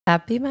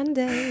Happy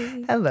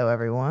Monday. Hello,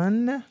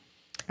 everyone.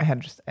 I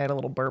had a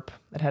little burp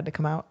that had to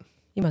come out.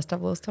 You must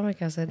have low stomach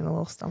acid. And a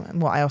little stomach.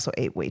 Well, I also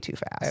ate way too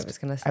fast. I was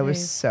going to say. I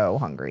was so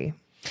hungry.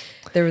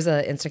 There was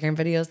a Instagram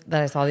video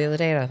that I saw the other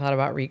day, and I thought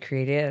about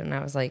recreating it, and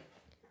I was like,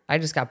 I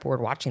just got bored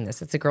watching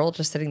this. It's a girl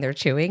just sitting there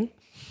chewing,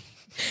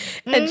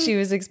 and she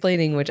was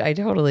explaining, which I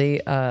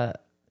totally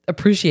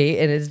appreciate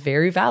and is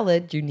very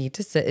valid. You need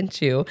to sit and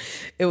chew.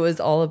 It was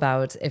all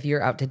about if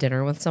you're out to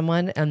dinner with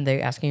someone and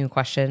they're asking you a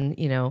question,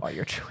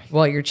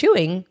 while you're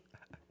chewing,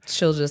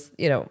 she'll just,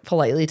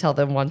 politely tell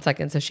them 1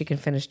 second so she can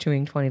finish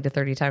chewing 20 to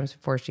 30 times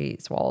before she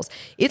swallows.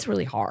 It's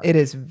really hard. It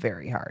is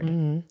very hard.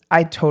 Mm-hmm.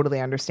 I totally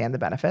understand the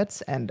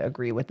benefits and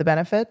agree with the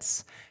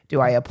benefits.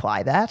 Do I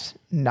apply that?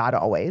 Not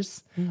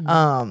always.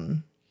 Mm-hmm.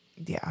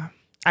 Yeah.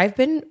 I've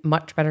been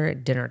much better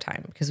at dinner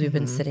time because we've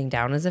been sitting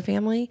down as a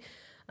family.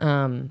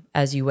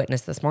 As you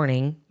witnessed this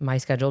morning, my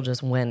schedule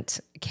just went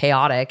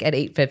chaotic at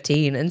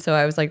 8:15. And so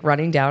I was like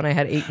running down. I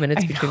had 8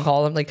 minutes between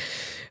calls. I'm like,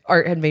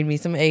 Art had made me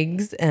some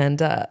eggs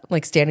and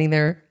like standing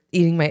there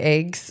eating my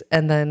eggs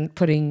and then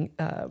putting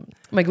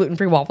my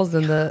gluten-free waffles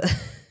in the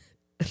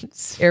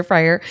air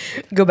fryer,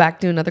 go back,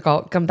 do another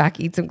call, come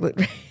back, eat some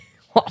gluten-free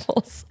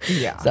waffles.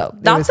 Yeah. So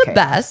that's the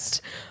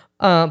best.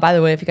 By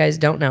the way, if you guys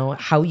don't know,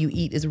 how you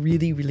eat is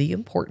really, really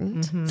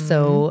important. Mm-hmm.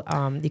 So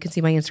you can see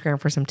my Instagram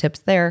for some tips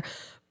there,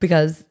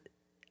 because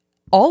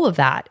all of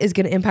that is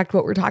going to impact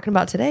what we're talking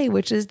about today,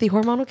 which is the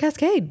hormonal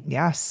cascade.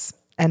 Yes.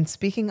 And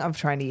speaking of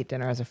trying to eat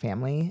dinner as a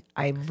family,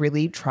 I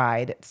really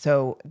tried.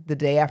 So the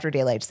day after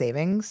daylight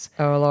savings.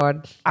 Oh,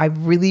 Lord. I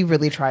really,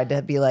 really tried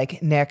to be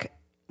like, Nick,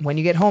 when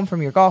you get home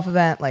from your golf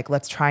event, like,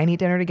 let's try and eat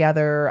dinner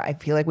together. I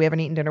feel like we haven't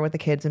eaten dinner with the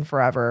kids in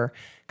forever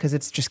because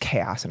it's just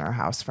chaos in our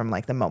house from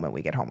like the moment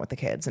we get home with the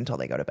kids until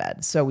they go to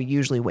bed. So we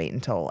usually wait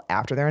until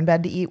after they're in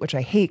bed to eat, which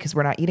I hate because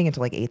we're not eating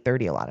until like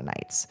 8:30 a lot of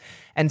nights.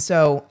 And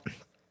so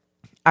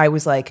I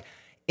was like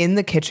in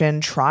the kitchen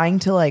trying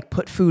to like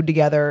put food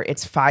together.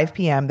 It's 5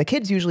 p.m. The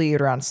kids usually eat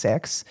around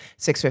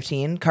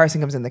 6:15. Carson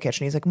comes in the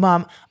kitchen. He's like,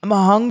 Mom, I'm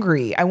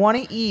hungry. I want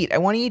to eat. I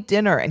want to eat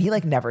dinner. And he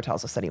like never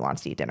tells us that he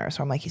wants to eat dinner.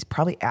 So I'm like, he's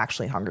probably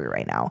actually hungry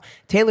right now.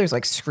 Taylor's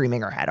like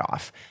screaming her head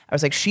off. I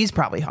was like, she's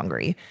probably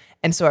hungry.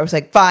 And so I was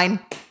like, fine.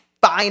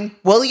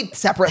 We'll eat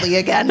separately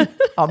again.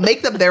 I'll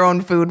make them their own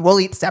food. We'll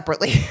eat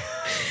separately.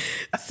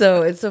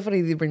 So it's so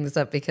funny that you bring this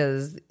up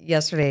because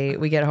yesterday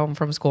we get home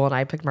from school and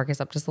I picked Marcus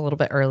up just a little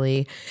bit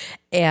early,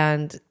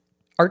 and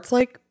Art's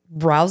like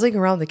browsing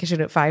around the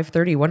kitchen at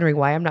 5:30, wondering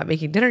why I'm not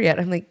making dinner yet.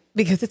 I'm like,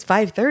 because it's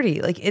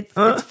 5:30. Like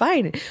it's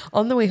fine.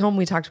 On the way home,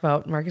 we talked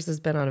about Marcus has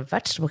been on a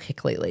vegetable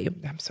kick lately.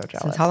 I'm so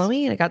jealous. Since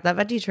Halloween, I got that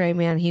veggie tray,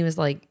 man. He was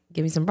like,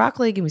 give me some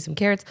broccoli, give me some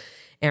carrots.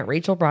 Aunt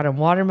Rachel brought him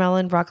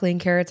watermelon, broccoli, and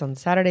carrots on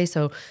Saturday.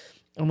 So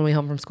on the way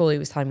home from school, he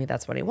was telling me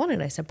that's what he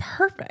wanted. I said,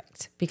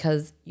 perfect,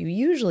 because you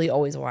usually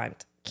always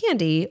want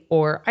candy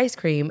or ice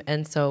cream.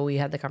 And so we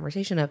had the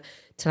conversation of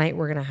tonight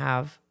we're going to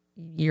have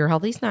your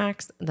healthy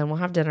snacks, and then we'll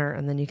have dinner,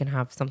 and then you can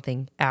have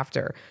something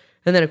after.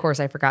 And then, of course,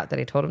 I forgot that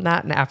I told him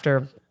that. And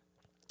after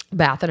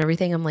bath and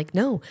everything, I'm like,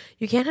 no,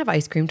 you can't have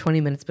ice cream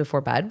 20 minutes before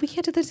bed. We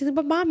can't do this.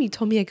 But Mom, you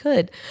told me I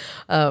could.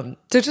 So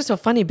it's just so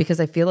funny because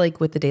I feel like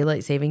with the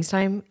daylight savings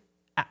time,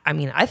 I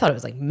mean, I thought it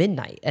was like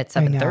midnight at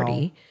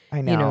 7:30. I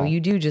know. You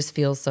do just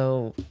feel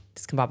so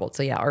discombobulated.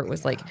 So yeah, Art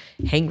was like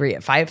hangry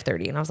at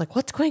 5:30, and I was like,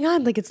 what's going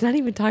on? Like, it's not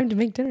even time to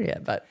make dinner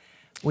yet. But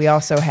we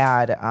also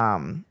had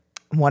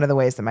one of the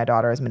ways that my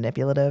daughter is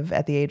manipulative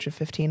at the age of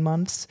 15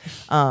 months.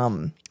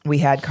 We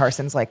had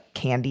Carson's like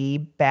candy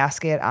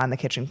basket on the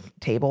kitchen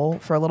table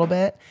for a little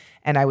bit,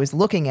 and I was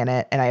looking in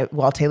it, and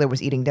while Taylor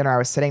was eating dinner, I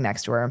was sitting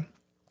next to her,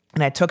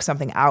 and I took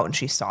something out, and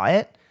she saw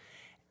it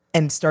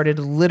and started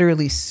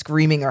literally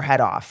screaming her head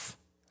off.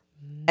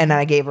 And then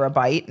I gave her a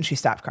bite and she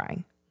stopped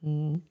crying.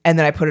 And then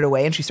I put it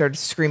away and she started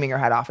screaming her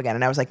head off again.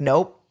 And I was like,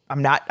 nope,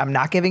 I'm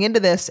not giving into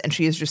this. And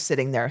she is just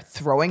sitting there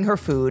throwing her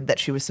food that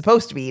she was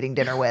supposed to be eating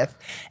dinner with.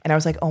 And I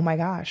was like, oh my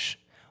gosh.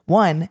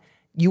 One,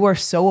 you are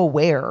so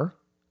aware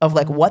of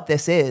like what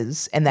this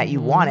is and that you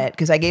want it.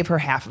 Because I gave her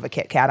half of a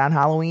Kit Kat on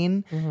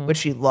Halloween, which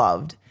she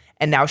loved.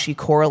 And now she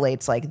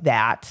correlates like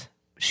that.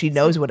 She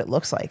knows what it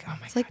looks like. Oh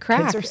my God. Like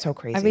crack. Kids are so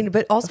crazy. I mean,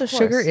 but also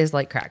sugar is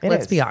like crack.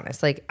 Let's be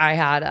honest. Like I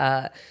had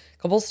a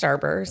couple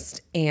Starburst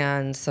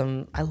and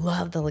some, I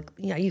love the, like,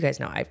 you guys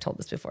know I've told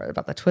this before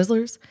about the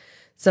Twizzlers.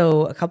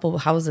 So a couple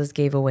of houses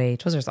gave away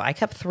Twizzlers. So I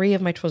kept 3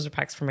 of my Twizzler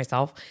packs for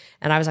myself.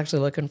 And I was actually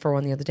looking for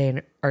one the other day,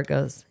 and Art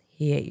goes,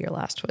 he ate your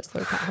last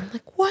Twizzler pack. I'm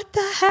like, what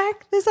the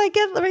heck? I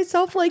get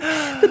myself like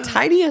the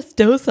tiniest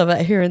dose of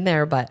it here and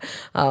there. But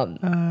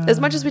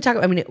as much as we talk,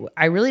 I mean,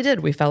 I really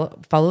did. We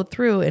followed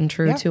through and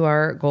true to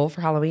our goal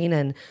for Halloween.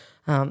 And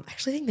I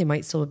actually think they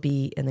might still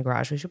be in the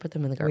garage. We should put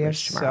them in the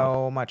garbage tomorrow. We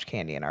have so much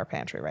candy in our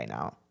pantry right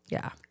now.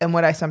 Yeah. And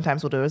what I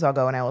sometimes will do is I'll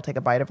go and I will take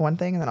a bite of one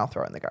thing and then I'll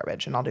throw it in the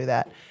garbage. And I'll do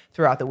that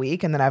throughout the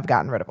week. And then I've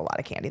gotten rid of a lot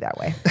of candy that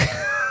way.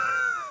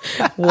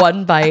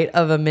 One bite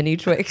of a mini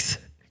Twix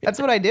That's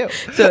what I do.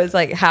 So it's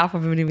like half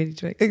of a mini mini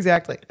Twix.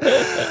 Exactly.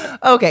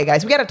 Okay,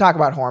 guys, we got to talk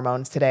about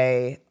hormones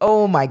today.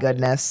 Oh my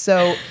goodness.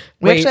 So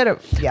we actually had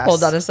yes.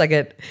 Hold on a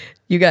second.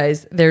 You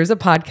guys, there's a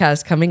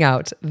podcast coming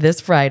out this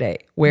Friday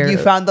where you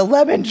found the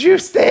lemon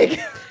juice thing.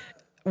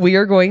 We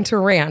are going to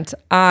rant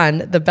on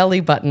the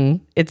belly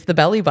button. It's the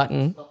belly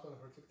button.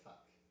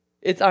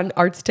 It's on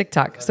Art's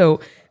TikTok.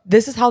 So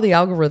this is how the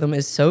algorithm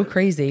is so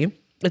crazy.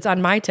 It's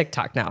on my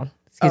TikTok now.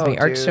 Excuse me.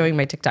 Art's showing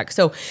my TikTok.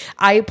 So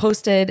I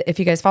posted, if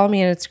you guys follow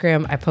me on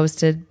Instagram, I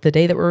posted the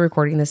day that we're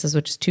recording this,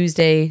 which is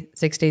Tuesday,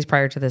 6 days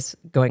prior to this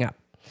going up,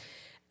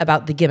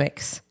 about the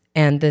gimmicks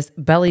and this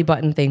belly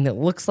button thing that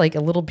looks like a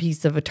little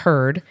piece of a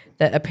turd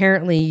that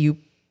apparently you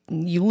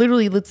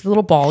literally, it's a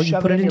little ball, you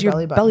put it into your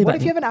belly button. What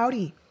if you have an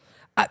Audi?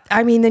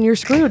 I mean, then you're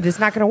screwed. It's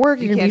not going to work.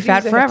 You're going to be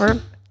fat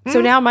forever. So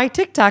now my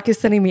TikTok is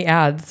sending me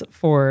ads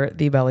for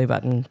the belly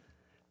button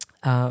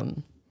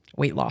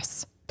weight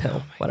loss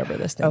pill, whatever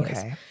this thing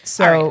is.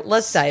 So right,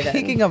 let's dive in.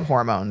 Speaking of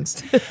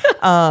hormones,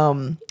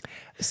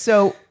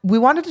 so we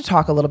wanted to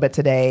talk a little bit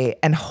today,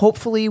 and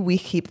hopefully we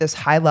keep this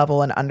high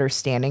level and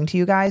understanding to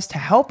you guys to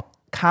help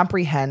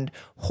comprehend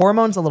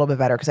hormones a little bit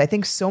better. Because I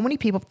think so many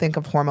people think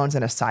of hormones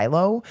in a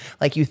silo,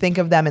 like you think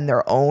of them in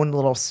their own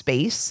little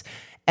space.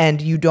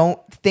 And you don't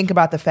think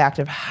about the fact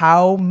of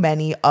how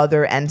many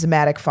other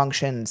enzymatic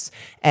functions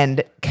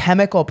and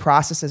chemical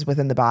processes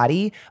within the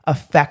body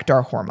affect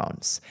our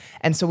hormones.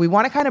 And so we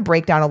want to kind of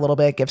break down a little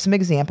bit, give some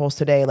examples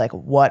today, like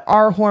what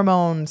are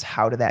hormones?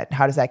 How does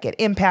that get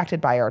impacted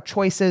by our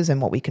choices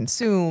and what we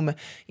consume,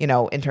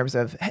 in terms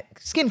of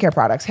skincare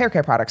products, hair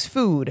care products,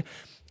 food.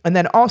 And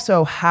then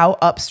also how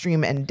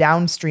upstream and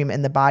downstream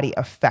in the body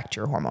affect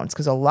your hormones.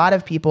 Because a lot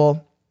of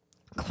people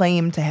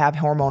claim to have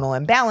hormonal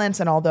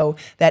imbalance. And although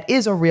that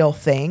is a real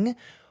thing,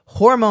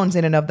 hormones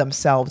in and of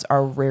themselves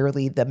are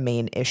rarely the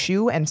main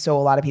issue. And so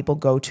a lot of people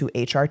go to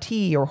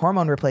HRT or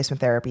hormone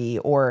replacement therapy,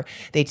 or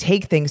they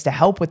take things to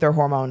help with their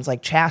hormones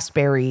like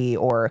chasteberry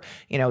or,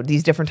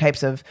 these different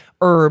types of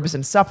herbs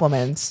and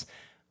supplements.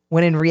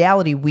 When in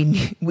reality,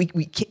 we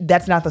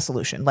that's not the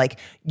solution. Like,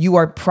 you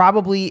are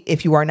probably,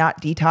 if you are not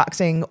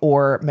detoxing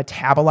or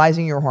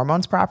metabolizing your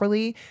hormones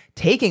properly,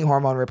 taking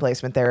hormone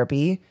replacement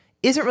therapy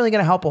isn't really going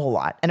to help a whole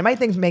lot. And it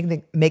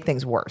might make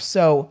things worse.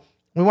 So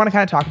we want to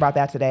kind of talk about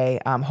that today,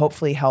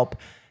 hopefully help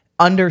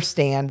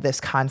understand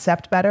this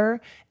concept better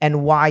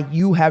and why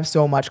you have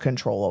so much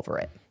control over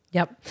it.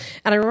 Yep.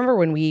 And I remember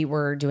when we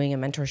were doing a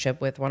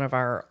mentorship with one of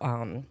our,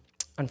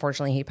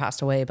 unfortunately he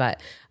passed away, but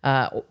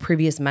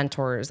previous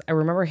mentors, I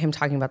remember him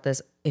talking about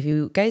this. If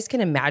you guys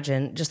can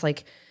imagine just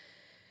like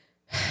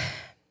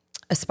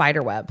a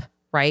spider web,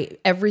 right?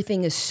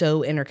 Everything is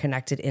so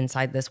interconnected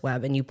inside this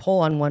web, and you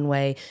pull on one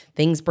way,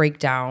 things break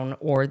down,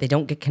 or they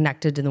don't get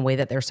connected in the way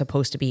that they're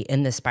supposed to be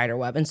in this spider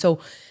web. And so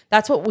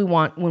that's what we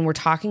want when we're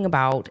talking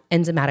about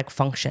enzymatic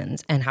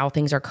functions and how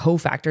things are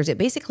cofactors. It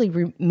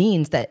basically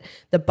means that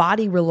the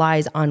body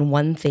relies on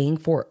one thing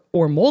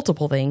or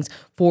multiple things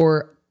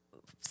for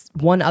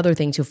one other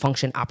thing to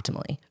function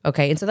optimally.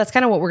 Okay. And so that's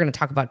kind of what we're going to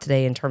talk about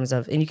today in terms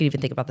of, and you can even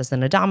think about this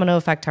in a domino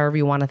effect, however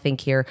you want to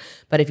think here.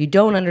 But if you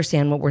don't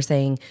understand what we're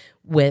saying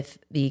with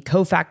the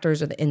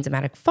cofactors or the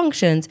enzymatic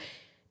functions,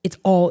 it's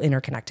all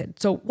interconnected.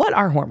 So what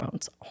are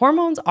hormones?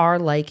 Hormones are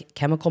like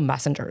chemical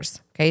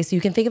messengers. Okay. So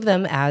you can think of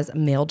them as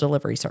mail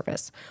delivery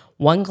service.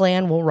 One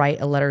gland will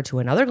write a letter to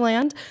another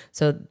gland.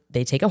 So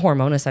they take a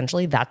hormone,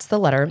 essentially, that's the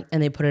letter,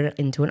 and they put it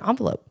into an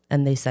envelope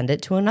and they send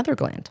it to another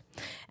gland.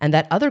 And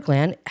that other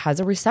gland has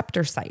a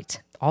receptor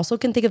site. Also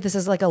can think of this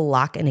as like a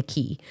lock and a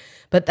key,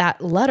 but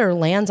that letter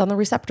lands on the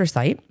receptor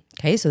site.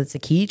 Okay, so it's a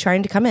key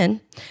trying to come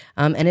in.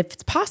 And if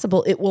it's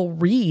possible, it will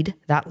read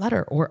that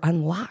letter or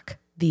unlock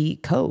the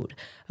code.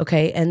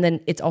 Okay. And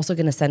then it's also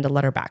going to send a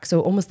letter back. So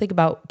almost think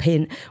about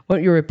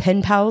when you were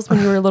pen pals when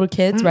you were little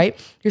kids, right?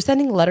 You're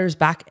sending letters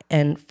back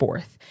and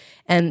forth.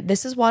 And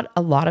this is what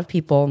a lot of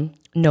people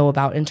know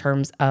about in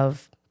terms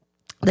of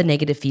the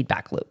negative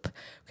feedback loop.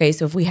 Okay,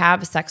 so if we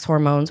have sex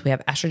hormones, we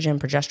have estrogen,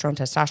 progesterone,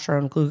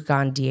 testosterone,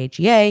 glucagon,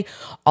 DHEA.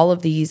 All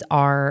of these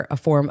are a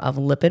form of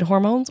lipid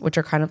hormones, which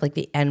are kind of like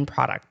the end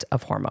product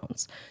of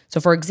hormones. So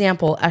for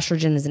example,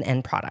 estrogen is an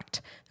end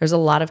product. There's a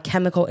lot of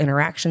chemical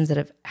interactions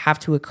that have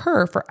to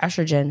occur for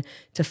estrogen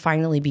to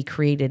finally be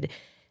created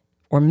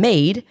or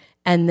made,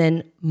 and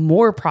then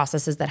more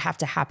processes that have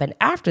to happen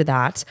after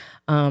that.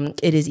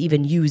 It is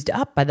even used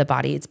up by the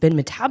body. It's been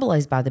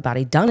metabolized by the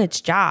body, done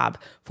its job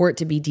for it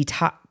to be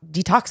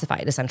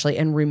detoxified essentially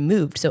and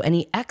removed. So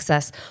any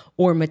excess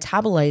or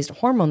metabolized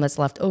hormone that's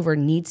left over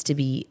needs to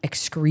be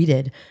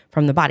excreted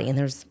from the body. And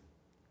there's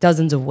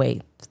dozens of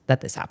ways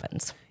that this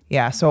happens.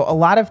 Yeah. So a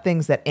lot of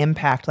things that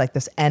impact like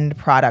this end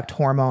product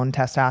hormone,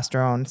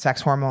 testosterone, sex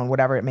hormone,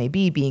 whatever it may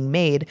be being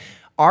made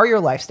are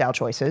your lifestyle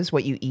choices,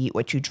 what you eat,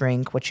 what you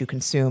drink, what you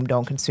consume,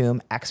 don't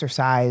consume,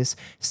 exercise,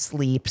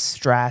 sleep,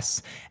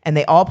 stress, and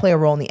they all play a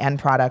role in the end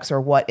products,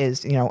 or what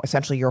is,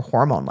 essentially your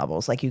hormone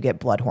levels. Like you get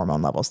blood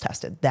hormone levels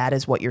tested. That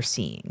is what you're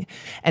seeing.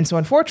 And so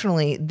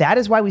unfortunately, that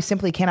is why we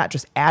simply cannot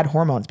just add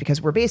hormones,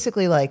 because we're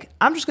basically like,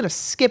 I'm just going to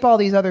skip all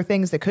these other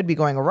things that could be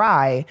going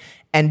awry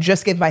and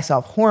just give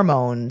myself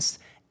hormones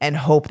and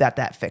hope that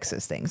that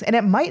fixes things. And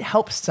it might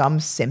help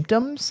some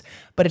symptoms,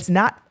 but it's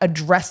not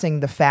addressing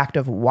the fact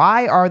of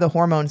why are the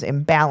hormones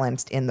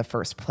imbalanced in the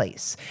first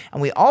place.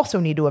 And we also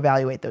need to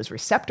evaluate those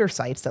receptor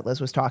sites that Liz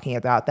was talking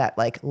about that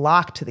like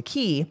lock to the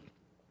key,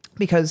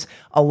 because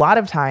a lot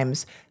of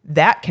times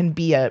that can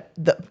be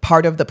the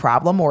part of the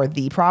problem or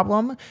the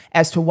problem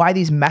as to why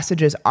these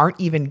messages aren't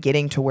even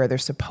getting to where they're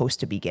supposed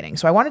to be getting.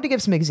 So I wanted to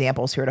give some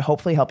examples here to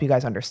hopefully help you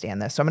guys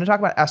understand this. So I'm going to talk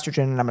about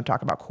estrogen and I'm going to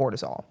talk about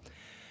cortisol.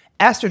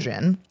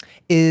 Estrogen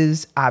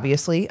is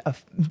obviously a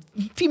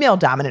female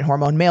dominant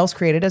hormone. Males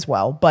create it as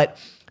well, but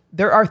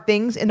there are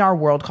things in our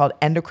world called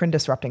endocrine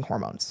disrupting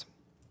hormones.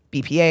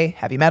 BPA,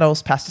 heavy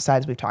metals,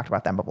 pesticides, we've talked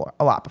about them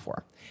a lot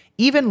before.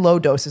 Even low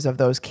doses of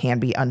those can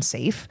be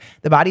unsafe.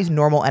 The body's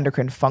normal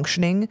endocrine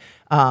functioning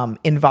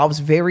involves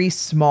very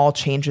small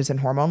changes in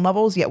hormone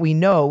levels, yet we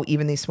know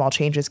even these small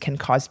changes can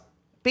cause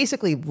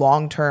basically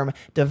long-term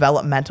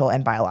developmental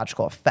and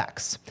biological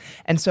effects.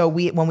 And so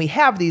when we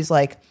have these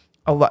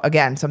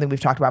again, something we've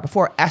talked about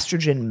before,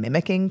 estrogen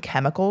mimicking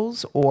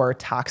chemicals or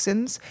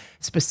toxins,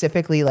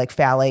 specifically like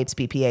phthalates,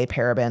 BPA,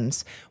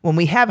 parabens. When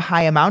we have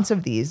high amounts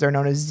of these, they're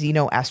known as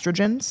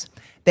xenoestrogens.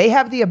 They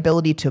have the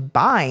ability to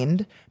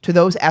bind to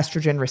those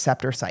estrogen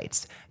receptor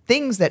sites,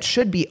 things that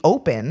should be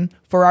open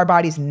for our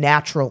body's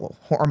natural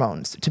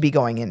hormones to be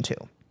going into.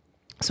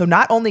 So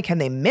not only can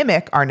they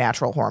mimic our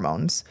natural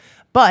hormones,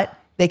 but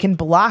they can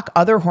block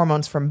other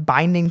hormones from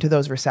binding to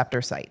those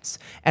receptor sites.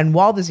 And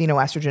while the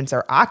xenoestrogens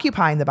are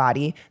occupying the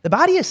body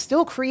is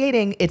still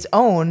creating its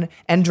own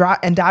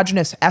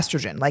endogenous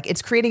estrogen. Like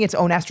it's creating its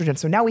own estrogen.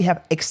 So now we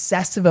have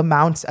excessive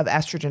amounts of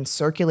estrogen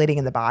circulating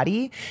in the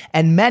body,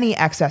 and many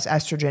excess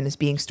estrogen is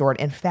being stored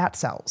in fat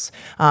cells.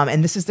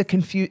 And this is this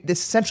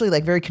essentially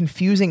like very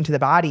confusing to the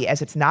body, as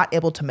it's not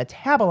able to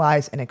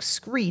metabolize and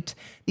excrete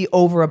the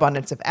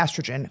overabundance of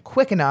estrogen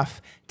quick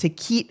enough to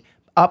keep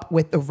up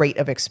with the rate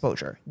of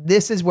exposure.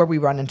 This is where we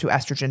run into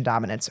estrogen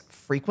dominance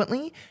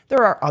frequently.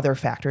 There are other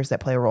factors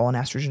that play a role in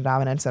estrogen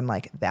dominance, and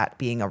like that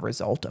being a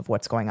result of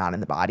what's going on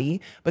in the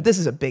body, but this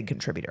is a big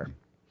contributor.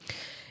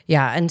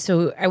 Yeah. And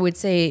so I would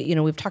say,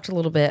 we've talked a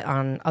little bit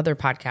on other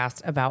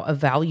podcasts about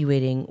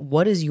evaluating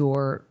what is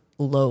your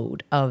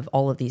load of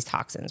all of these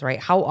toxins, right?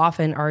 How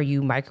often are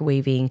you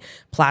microwaving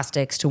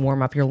plastics to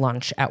warm up your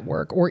lunch at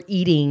work, or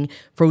eating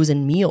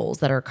frozen meals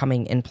that are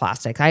coming in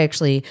plastics? I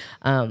actually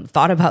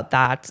thought about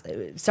that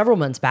several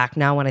months back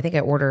now, when I think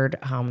I ordered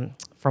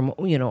from,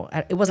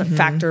 it wasn't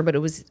Factor, but it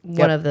was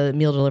one of the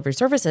meal delivery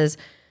services.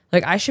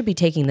 Like I should be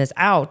taking this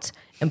out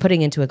and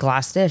putting into a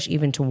glass dish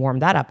even to warm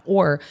that up.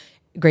 Or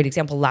great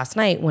example, last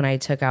night when I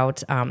took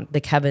out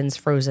the Kevin's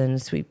frozen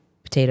sweet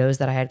potatoes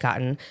that I had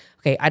gotten.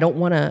 Okay, I don't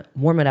want to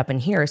warm it up in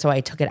here. So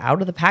I took it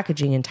out of the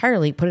packaging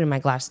entirely, put it in my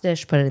glass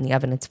dish, put it in the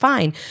oven. It's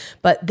fine.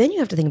 But then you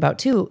have to think about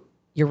too,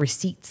 your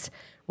receipts.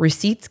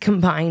 Receipts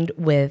combined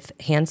with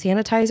hand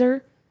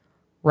sanitizer,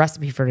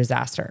 recipe for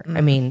disaster.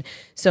 I mean,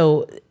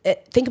 so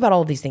think about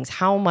all of these things.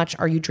 How much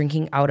are you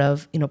drinking out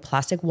of,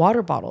 plastic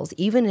water bottles?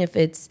 Even if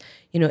it's,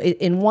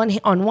 on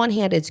one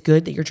hand, it's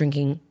good that you're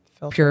drinking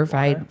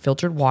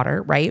filtered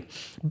water, right?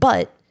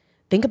 But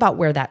think about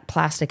where that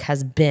plastic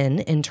has been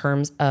in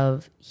terms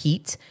of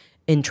heat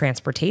in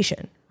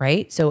transportation,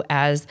 right? So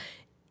as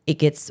it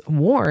gets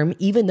warm,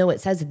 even though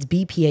it says it's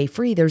BPA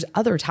free, there's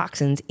other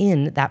toxins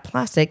in that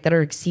plastic that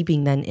are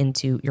seeping then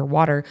into your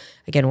water,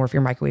 again, or if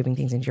you're microwaving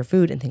things into your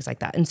food and things like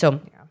that. And so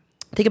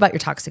think about your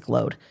toxic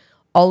load.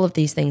 All of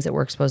these things that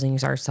we're exposing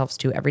ourselves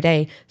to every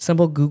day.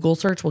 Simple Google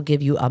search will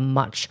give you a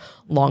much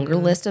longer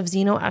list of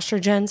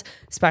xenoestrogens,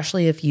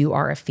 especially if you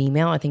are a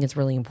female. I think it's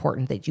really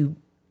important that you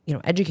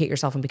educate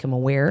yourself and become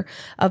aware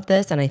of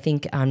this. And I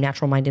think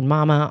Natural Minded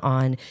Mama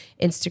on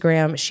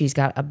Instagram, she's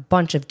got a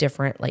bunch of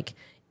different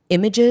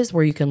images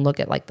where you can look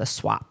at the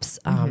swaps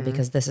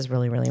because this is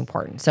really, really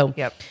important. So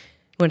you want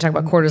to talk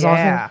about cortisol?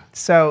 Yeah.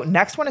 So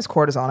next one is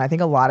cortisol. And I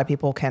think a lot of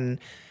people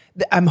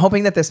I'm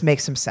hoping that this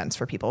makes some sense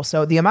for people.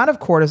 So the amount of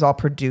cortisol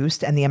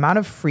produced and the amount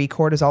of free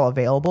cortisol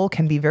available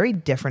can be very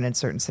different in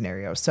certain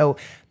scenarios. So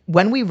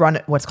when we run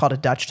what's called a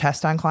Dutch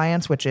test on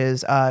clients, which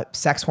is a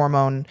sex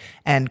hormone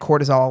and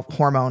cortisol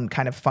hormone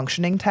kind of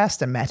functioning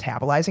test and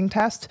metabolizing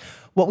test,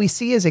 what we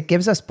see is it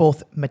gives us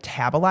both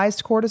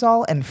metabolized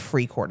cortisol and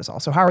free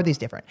cortisol. So how are these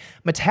different?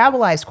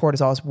 Metabolized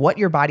cortisol is what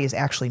your body is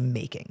actually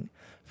making.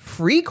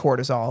 Free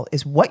cortisol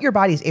is what your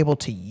body is able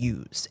to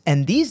use.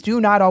 And these do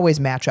not always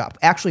match up.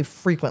 Actually,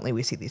 frequently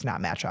we see these not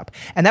match up.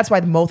 And that's why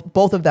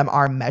both of them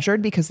are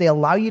measured, because they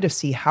allow you to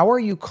see how are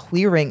you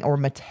clearing or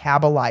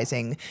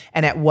metabolizing,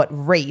 and at what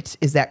rate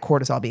is that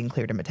cortisol being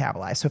cleared and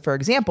metabolized. So for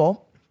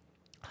example,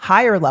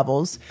 Higher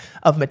levels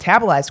of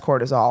metabolized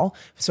cortisol,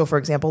 so for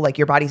example, like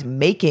your body's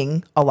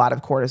making a lot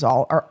of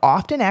cortisol, are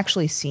often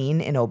actually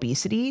seen in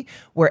obesity,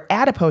 where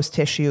adipose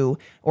tissue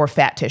or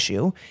fat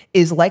tissue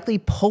is likely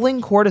pulling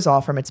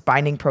cortisol from its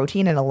binding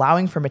protein and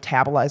allowing for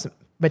metabolism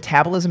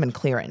and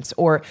clearance.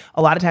 Or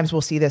a lot of times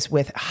we'll see this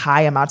with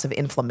high amounts of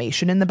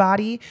inflammation in the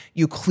body.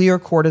 You clear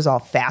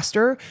cortisol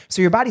faster.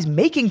 So your body's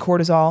making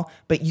cortisol,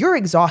 but you're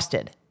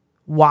exhausted.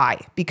 Why?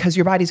 Because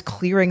your body's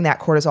clearing that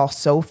cortisol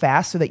so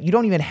fast so that you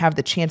don't even have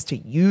the chance to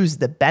use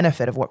the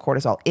benefit of what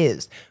cortisol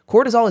is.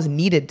 Cortisol is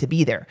needed to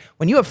be there.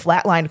 When you have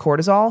flatlined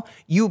cortisol,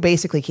 you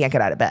basically can't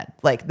get out of bed.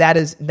 Like that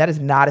is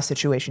not a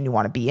situation you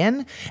want to be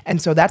in.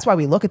 And so that's why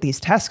we look at these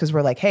tests, because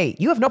we're like, hey,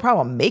 you have no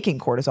problem making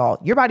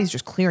cortisol. Your body's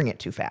just clearing it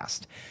too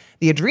fast.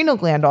 The adrenal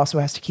gland also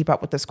has to keep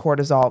up with this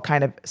cortisol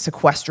kind of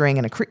sequestering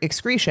and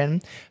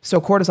excretion. So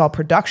cortisol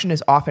production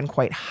is often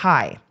quite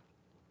high,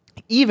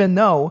 even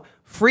though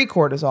free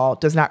cortisol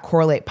does not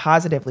correlate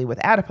positively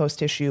with adipose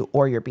tissue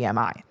or your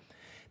BMI.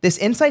 This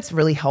insight's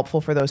really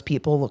helpful for those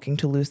people looking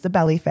to lose the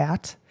belly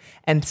fat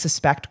and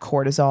suspect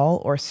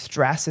cortisol or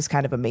stress is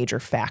kind of a major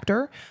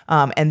factor.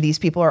 And these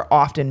people are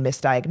often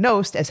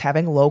misdiagnosed as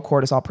having low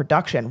cortisol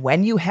production.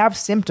 When you have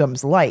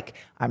symptoms like,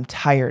 I'm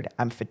tired,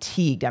 I'm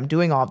fatigued, I'm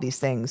doing all of these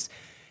things,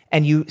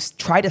 and you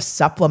try to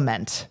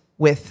supplement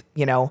with,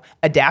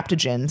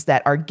 adaptogens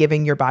that are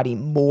giving your body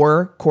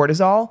more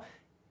cortisol,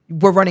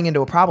 we're running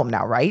into a problem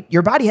now, right?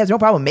 Your body has no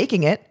problem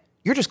making it.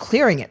 You're just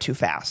clearing it too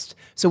fast.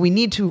 So we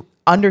need to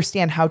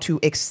understand how to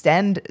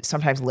extend.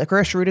 Sometimes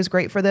licorice root is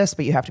great for this,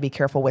 but you have to be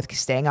careful with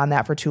staying on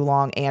that for too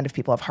long. And if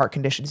people have heart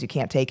conditions, you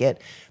can't take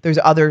it. There's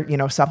other,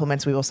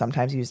 supplements we will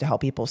sometimes use to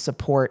help people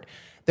support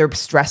their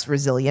stress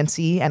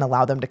resiliency and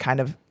allow them to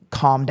kind of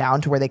calm down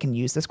to where they can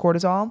use this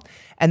cortisol.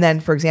 And then,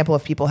 for example,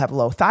 if people have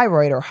low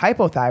thyroid or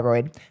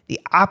hypothyroid,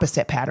 the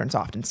opposite pattern's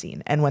often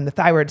seen. And when the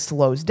thyroid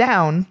slows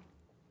down,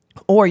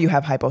 or you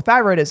have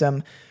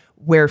hypothyroidism,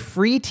 where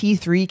free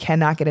T3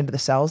 cannot get into the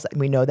cells, and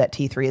we know that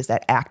T3 is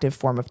that active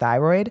form of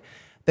thyroid,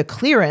 the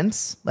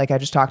clearance, like I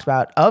just talked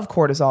about, of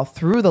cortisol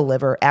through the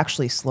liver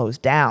actually slows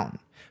down.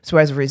 So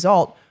as a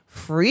result,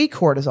 free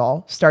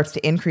cortisol starts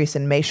to increase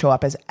and may show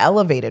up as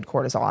elevated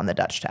cortisol on the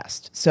Dutch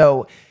test.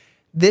 So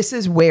this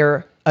is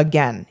where,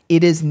 again,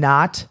 it is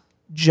not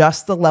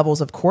just the levels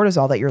of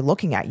cortisol that you're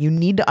looking at. You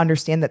need to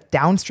understand that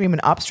downstream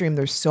and upstream,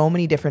 there's so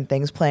many different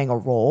things playing a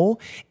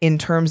role in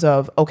terms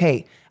of,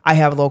 okay, I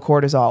have low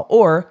cortisol,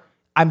 or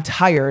I'm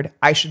tired,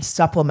 I should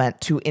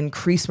supplement to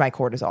increase my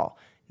cortisol.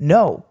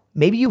 No,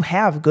 maybe you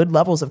have good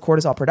levels of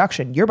cortisol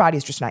production. Your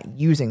body's just not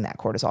using that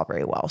cortisol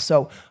very well.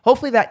 So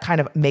hopefully that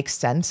kind of makes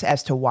sense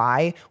as to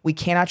why we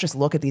cannot just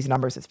look at these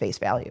numbers at face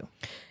value.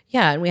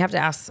 Yeah, and we have to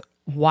ask,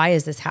 why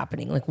is this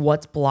happening? Like,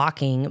 what's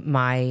blocking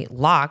my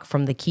lock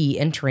from the key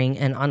entering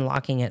and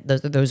unlocking it,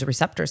 those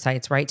receptor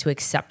sites, right, to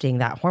accepting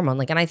that hormone?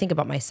 Like, and I think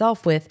about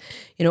myself with,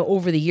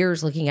 over the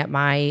years looking at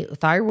my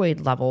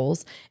thyroid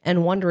levels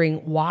and wondering,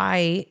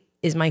 why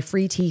is my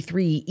free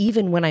T3,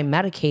 even when I'm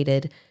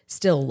medicated,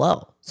 still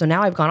low? So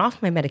now I've gone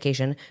off my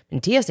medication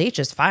and TSH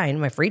is fine.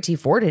 My free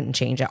T4 didn't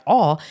change at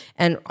all.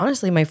 And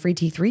honestly, my free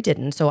T3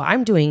 didn't. So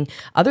I'm doing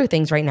other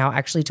things right now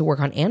actually to work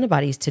on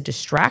antibodies to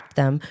distract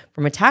them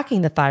from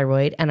attacking the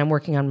thyroid. And I'm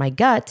working on my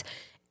gut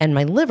and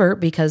my liver,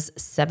 because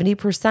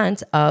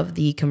 70% of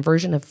the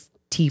conversion of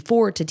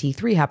T4 to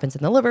T3 happens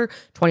in the liver,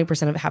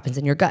 20% of it happens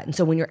in your gut. And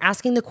so when you're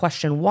asking the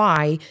question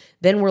why,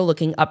 then we're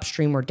looking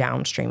upstream or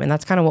downstream. And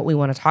that's kind of what we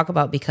want to talk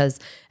about, because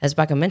as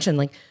Becca mentioned,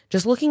 like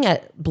just looking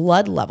at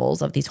blood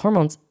levels of these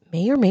hormones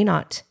may or may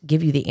not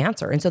give you the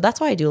answer. And so that's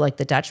why I do like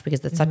the Dutch,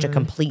 because it's such a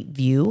complete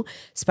view,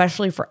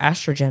 especially for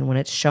estrogen, when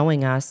it's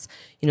showing us,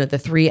 the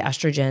 3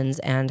 estrogens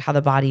and how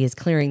the body is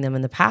clearing them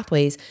in the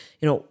pathways.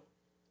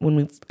 When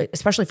we,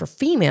 especially for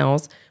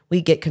females,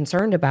 we get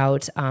concerned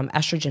about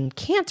estrogen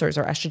cancers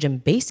or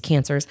estrogen-based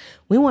cancers.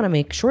 We want to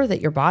make sure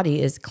that your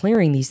body is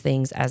clearing these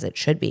things as it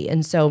should be.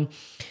 And so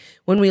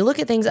when we look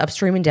at things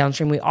upstream and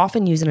downstream, we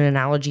often use an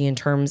analogy in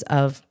terms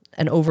of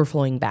an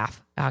overflowing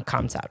bath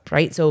concept,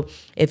 right? So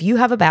if you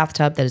have a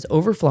bathtub that is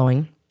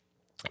overflowing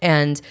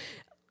and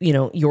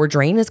your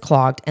drain is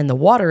clogged and the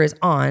water is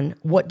on,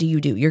 what do?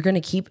 You're going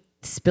to keep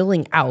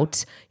spilling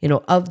out,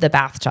 of the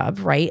bathtub,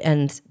 right?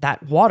 And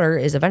that water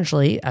is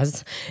eventually,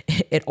 as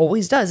it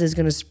always does, is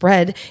going to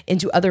spread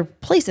into other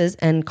places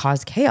and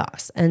cause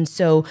chaos. And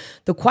so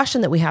the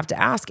question that we have to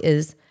ask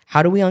is,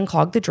 how do we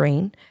unclog the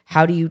drain?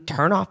 How do you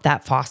turn off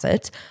that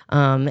faucet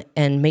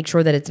and make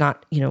sure that it's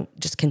not,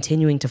 just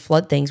continuing to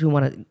flood things? We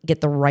want to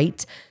get the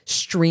right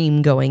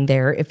stream going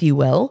there, if you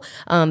will,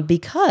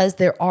 because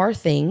there are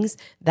things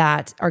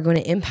that are going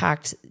to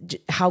impact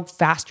how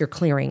fast you're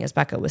clearing, as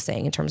Becca was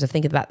saying, in terms of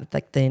thinking about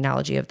like the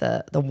analogy of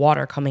the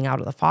water coming out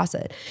of the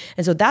faucet.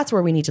 And so that's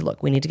where we need to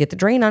look. We need to get the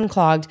drain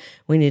unclogged.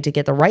 We need to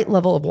get the right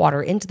level of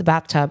water into the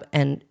bathtub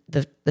and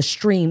the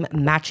stream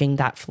matching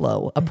that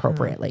flow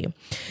appropriately.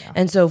 Mm-hmm. Yeah.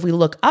 And so if we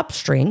look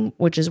upstream,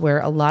 which is where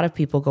a lot of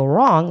people go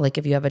wrong, like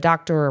if you have a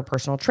doctor or a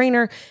personal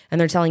trainer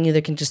and they're telling you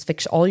they can just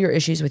fix all your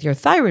issues with your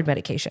thyroid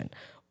medication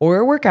or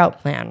a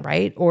workout plan,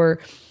 right? Or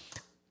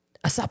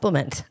a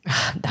supplement.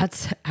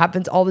 That's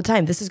happens all the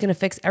time. This is going to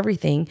fix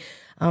everything.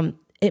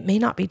 It may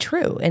not be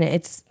true. And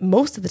it's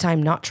most of the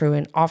time not true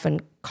and often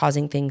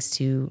causing things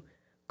to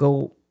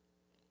go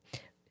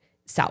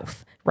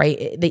south,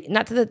 right?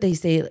 Not that they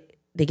say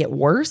they get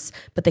worse,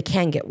 but they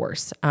can get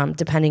worse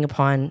depending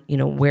upon,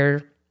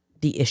 where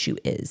the issue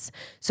is.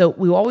 So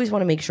we always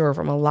want to make sure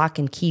from a lock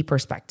and key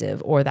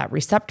perspective or that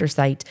receptor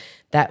site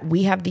that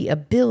we have the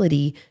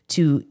ability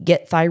to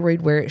get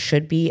thyroid where it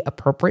should be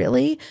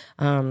appropriately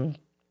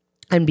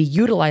and be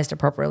utilized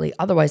appropriately.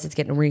 Otherwise, it's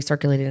getting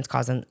recirculated and it's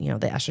causing,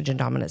 the estrogen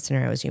dominant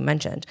scenario, as you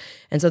mentioned.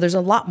 And so there's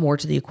a lot more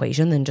to the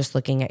equation than just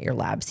looking at your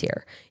labs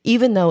here.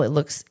 Even though it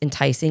looks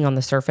enticing on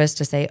the surface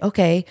to say,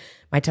 okay,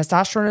 my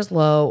testosterone is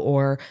low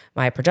or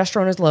my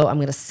progesterone is low, I'm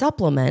going to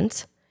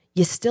supplement.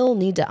 You still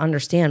need to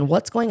understand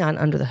what's going on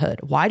under the hood.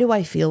 Why do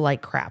I feel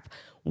like crap?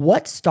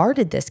 What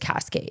started this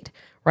cascade,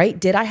 right?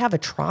 Did I have a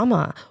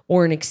trauma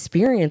or an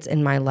experience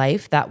in my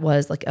life that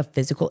was like a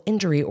physical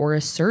injury or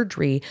a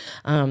surgery?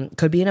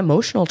 Could be an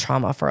emotional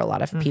trauma for a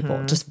lot of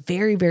people. Just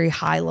very, very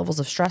high levels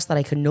of stress that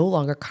I could no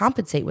longer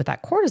compensate with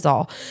that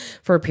cortisol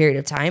for a period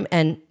of time.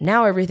 And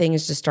now everything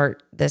is just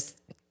start this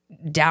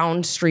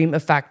downstream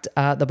effect.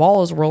 The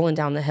ball is rolling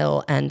down the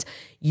hill and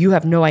you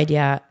have no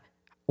idea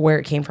where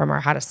it came from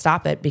or how to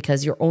stop it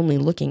because you're only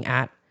looking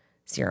at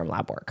serum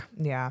lab work.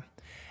 Yeah.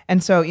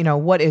 And so,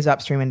 what is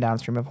upstream and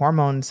downstream of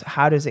hormones?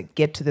 How does it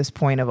get to this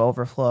point of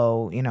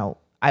overflow?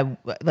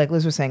 Like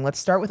Liz was saying, let's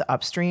start with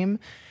upstream.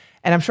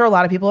 And I'm sure a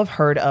lot of people have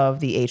heard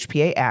of the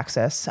HPA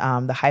axis,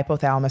 the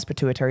hypothalamus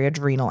pituitary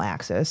adrenal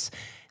axis.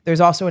 There's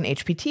also an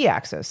HPT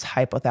axis,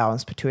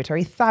 hypothalamus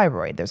pituitary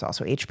thyroid. There's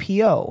also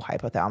HPO,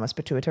 hypothalamus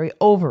pituitary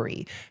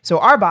ovary. So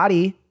our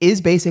body is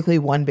basically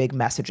one big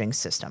messaging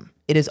system.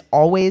 It is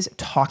always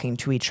talking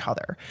to each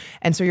other.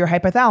 And so your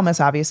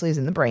hypothalamus obviously is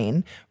in the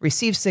brain,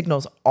 receives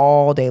signals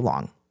all day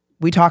long.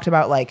 We talked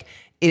about like,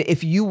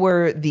 if you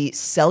were the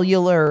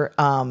cellular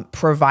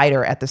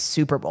provider at the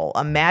Super Bowl,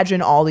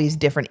 imagine all these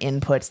different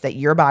inputs that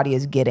your body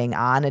is getting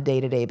on a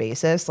day-to-day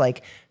basis,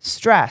 like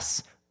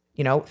stress,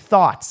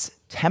 thoughts,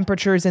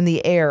 temperatures in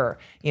the air,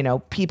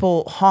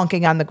 people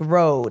honking on the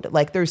road.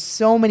 Like there's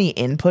so many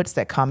inputs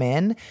that come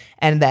in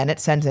and then it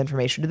sends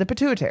information to the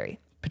pituitary.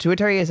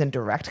 Pituitary is in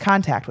direct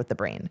contact with the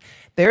brain.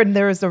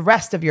 There is the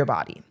rest of your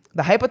body.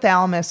 The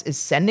hypothalamus is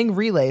sending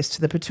relays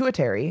to the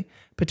pituitary.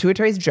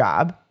 Pituitary's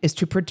job is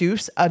to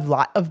produce a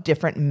lot of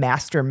different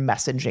master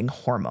messaging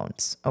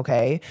hormones,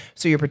 okay?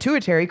 So your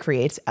pituitary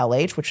creates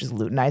LH, which is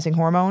luteinizing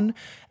hormone,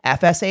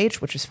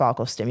 FSH, which is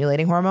follicle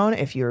stimulating hormone.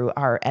 If you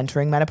are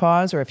entering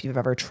menopause or if you've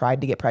ever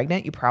tried to get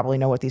pregnant, you probably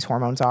know what these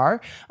hormones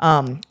are.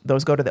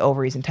 Those go to the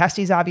ovaries and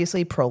testes,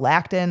 obviously.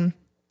 Prolactin,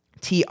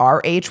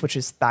 TRH, which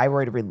is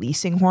thyroid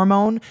releasing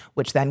hormone,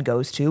 which then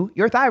goes to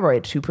your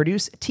thyroid to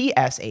produce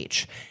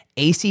TSH.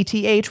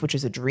 ACTH, which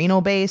is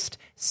adrenal based,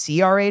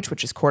 CRH,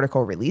 which is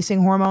cortical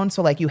releasing hormone.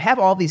 So like you have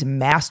all these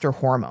master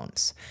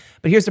hormones.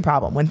 But here's the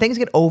problem. When things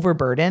get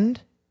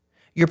overburdened,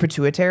 your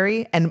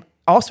pituitary and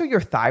also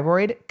your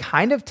thyroid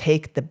kind of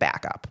take the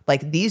backup.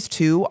 Like these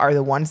two are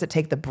the ones that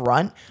take the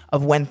brunt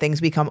of when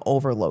things become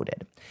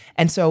overloaded.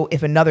 And so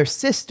if another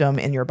system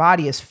in your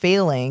body is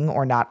failing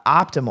or not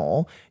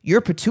optimal,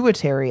 your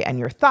pituitary and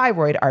your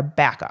thyroid are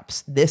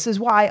backups. This is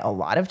why a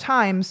lot of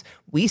times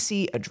we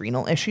see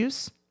adrenal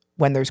issues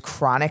when there's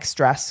chronic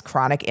stress,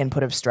 chronic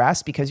input of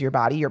stress, because your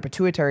body, your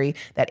pituitary,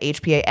 that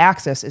HPA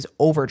axis is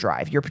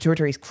overdrive. Your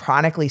pituitary is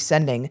chronically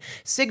sending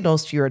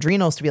signals to your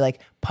adrenals to be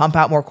like, pump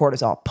out more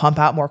cortisol, pump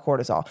out more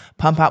cortisol,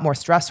 pump out more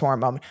stress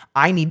hormone.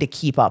 I need to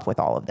keep up with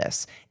all of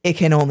this. It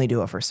can only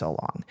do it for so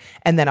long.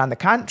 And then on the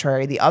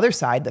contrary, the other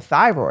side, the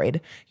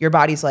thyroid, your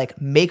body's like,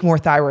 make more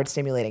thyroid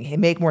stimulating,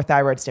 make more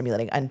thyroid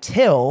stimulating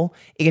until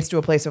it gets to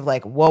a place of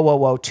like,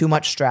 whoa, too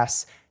much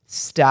stress.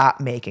 Stop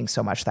making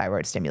so much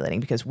thyroid stimulating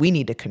because we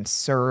need to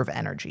conserve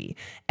energy.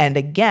 And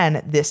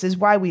again, this is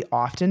why we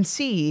often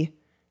see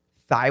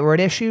thyroid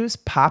issues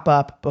pop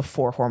up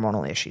before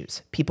hormonal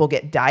issues. People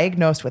get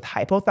diagnosed with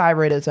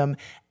hypothyroidism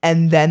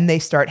and then they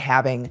start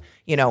having,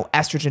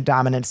 estrogen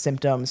dominant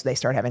symptoms. They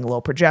start having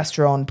low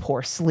progesterone,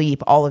 poor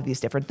sleep, all of these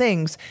different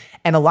things.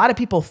 And a lot of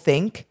people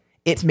think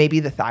it's maybe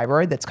the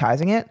thyroid that's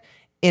causing it.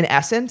 In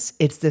essence,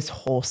 it's this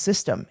whole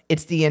system.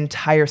 It's the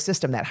entire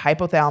system, that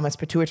hypothalamus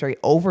pituitary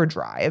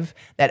overdrive,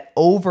 that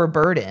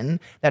overburden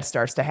that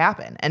starts to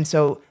happen. And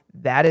so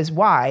that is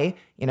why,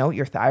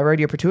 your thyroid,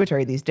 your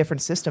pituitary, these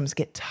different systems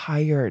get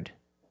tired.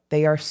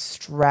 They are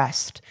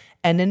stressed.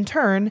 And in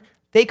turn,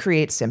 they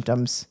create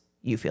symptoms.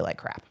 You feel like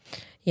crap.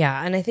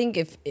 Yeah. And I think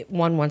if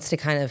one wants to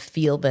kind of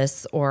feel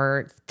this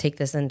or take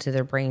this into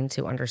their brain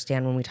to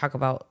understand when we talk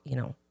about,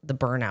 the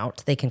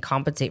burnout, they can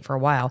compensate for a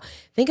while.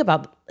 Think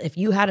about if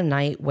you had a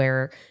night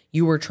where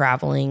you were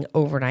traveling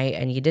overnight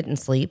and you didn't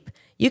sleep,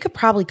 you could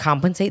probably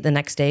compensate the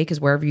next day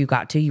because wherever you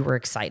got to, you were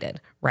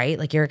excited, right?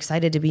 Like you're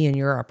excited to be in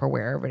Europe or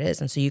wherever it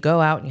is. And so you go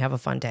out and you have a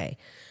fun day.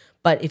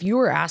 But if you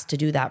were asked to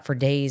do that for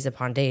days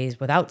upon days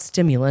without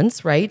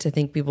stimulants, right? I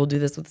think people do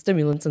this with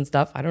stimulants and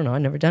stuff. I don't know.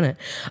 I've never done it.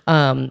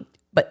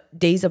 But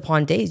days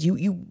upon days,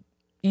 you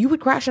you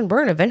would crash and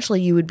burn.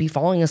 Eventually you would be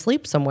falling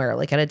asleep somewhere,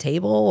 like at a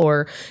table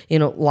or,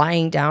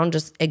 lying down,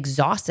 just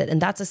exhausted.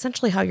 And that's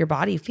essentially how your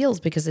body feels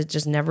because it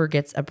just never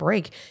gets a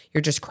break.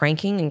 You're just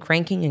cranking and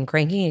cranking and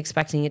cranking,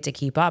 expecting it to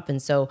keep up.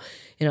 And so,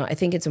 I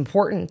think it's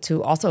important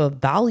to also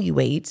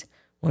evaluate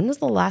when was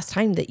the last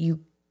time that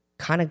you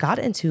kind of got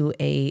into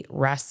a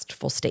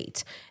restful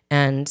state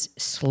and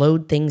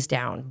slowed things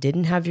down,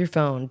 didn't have your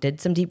phone,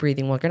 did some deep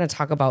breathing. We're going to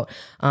talk about,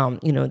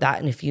 that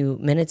in a few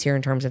minutes here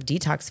in terms of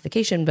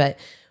detoxification, but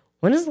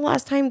when is the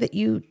last time that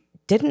you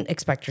didn't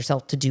expect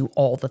yourself to do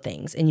all the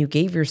things and you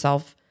gave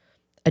yourself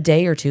a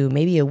day or two,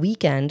 maybe a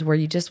weekend where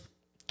you just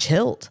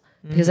chilled?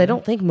 Because I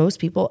don't think most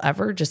people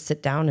ever just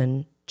sit down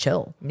and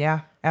chill.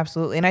 Yeah,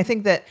 absolutely. And I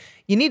think that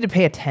you need to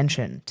pay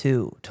attention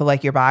to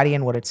like your body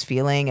and what it's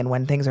feeling and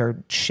when things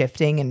are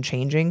shifting and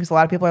changing. Because a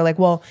lot of people are like,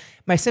 well,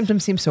 my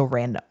symptoms seem so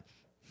random.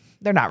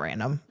 They're not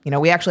random. I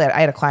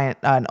had a client,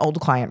 an old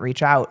client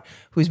reach out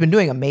who's been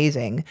doing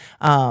amazing.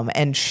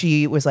 And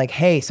she was like,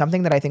 hey,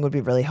 something that I think would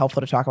be really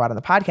helpful to talk about on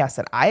the podcast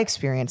that I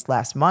experienced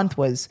last month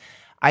was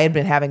I had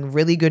been having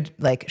really good,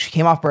 she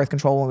came off birth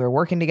control when we were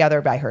working together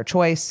by her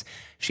choice.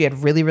 She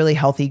had really, really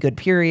healthy, good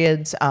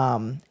periods.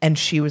 And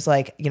she was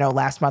like,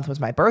 last month was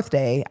my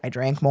birthday. I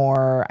drank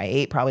more. I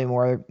ate probably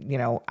more,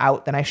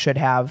 out than I should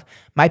have.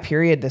 My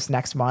period this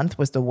next month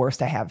was the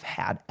worst I have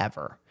had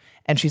ever.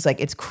 And she's like,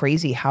 it's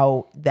crazy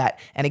how that,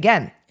 and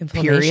again,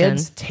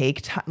 periods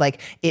take time,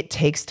 it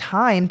takes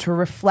time to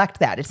reflect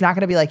that. It's not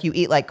going to be like you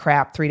eat like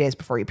crap 3 days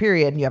before your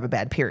period and you have a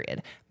bad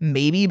period.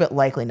 Maybe, but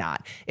likely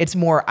not. It's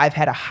more, I've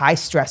had a high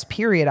stress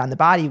period on the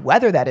body,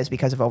 whether that is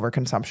because of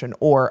overconsumption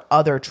or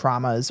other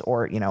traumas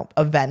or,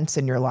 events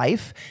in your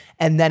life.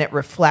 And then it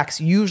reflects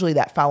usually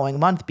that following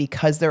month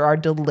because there are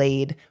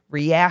delayed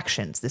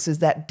reactions. This is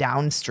that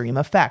downstream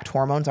effect.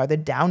 Hormones are the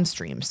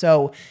downstream.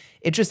 So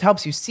it just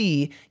helps you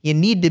see you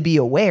need to be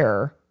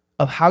aware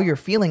of how you're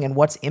feeling and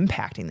what's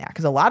impacting that.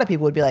 Because a lot of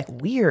people would be like,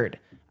 weird.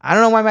 I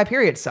don't know why my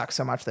period sucks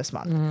so much this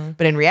month.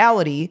 But in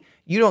reality,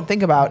 you don't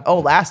think about,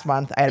 last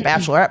month I had a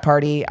bachelorette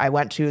party. I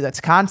went to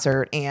this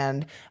concert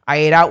and I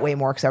ate out way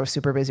more because I was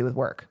super busy with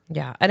work.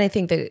 Yeah. And I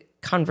think the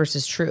converse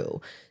is true.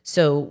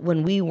 So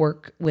when we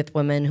work with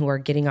women who are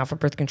getting off of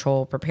birth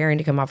control, preparing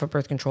to come off of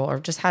birth control, or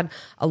just had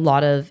a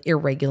lot of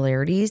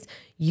irregularities,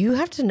 you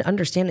have to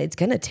understand it's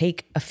going to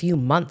take a few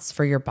months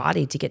for your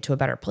body to get to a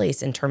better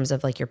place in terms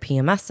of your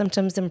PMS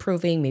symptoms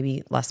improving,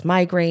 maybe less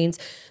migraines,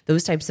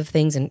 those types of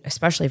things. And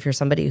especially if you're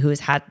somebody who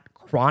has had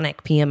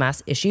chronic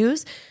PMS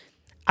issues,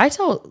 I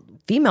tell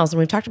females, and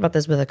we've talked about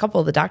this with a couple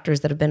of the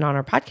doctors that have been on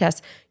our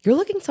podcast, you're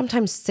looking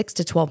sometimes 6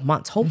 to 12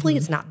 months. Hopefully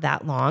it's not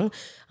that long.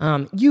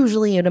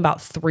 Usually in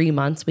about 3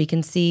 months, we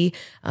can see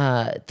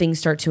things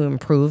start to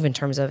improve in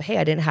terms of, hey,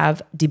 I didn't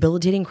have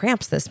debilitating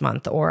cramps this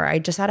month, or I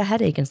just had a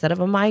headache instead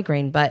of a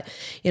migraine. But,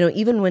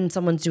 even when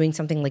someone's doing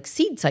something like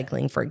seed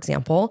cycling, for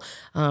example,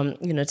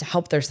 to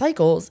help their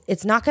cycles,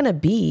 it's not going to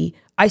be,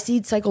 I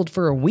seed cycled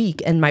for a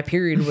week and my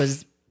period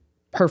was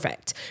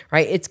perfect,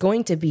 right? It's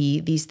going to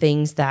be these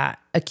things that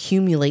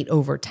accumulate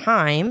over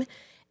time.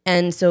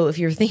 And so if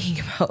you're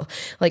thinking about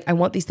I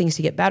want these things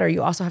to get better,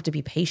 you also have to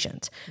be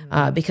patient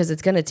because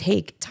it's going to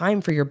take time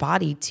for your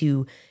body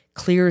to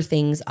clear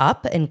things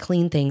up and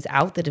clean things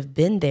out that have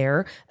been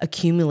there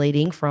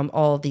accumulating from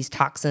all of these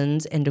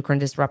toxins, endocrine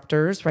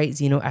disruptors, right?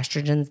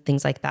 Xenoestrogens,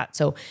 things like that.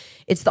 So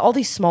it's all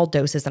these small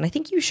doses. And I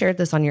think you shared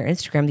this on your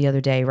Instagram the other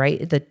day,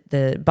 right?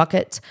 The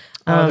bucket.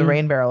 The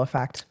rain barrel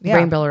effect. Yeah.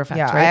 Rain barrel effect,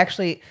 yeah, right? I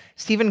actually,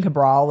 Stephen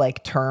Cabral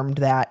termed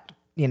that,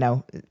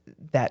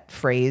 that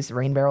phrase,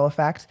 rain barrel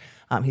effect.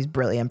 He's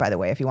brilliant, by the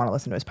way. If you want to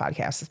listen to his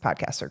podcast, his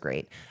podcasts are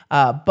great.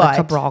 But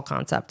the Cabral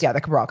concept. Yeah, the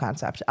Cabral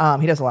concept.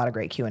 He does a lot of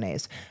great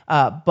Q&As.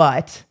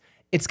 But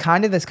it's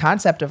kind of this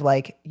concept of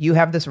you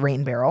have this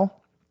rain barrel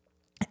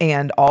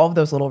and all of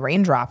those little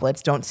rain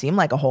droplets don't seem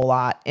like a whole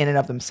lot in and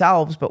of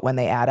themselves, but when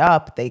they add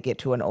up, they get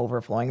to an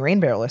overflowing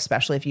rain barrel,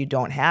 especially if you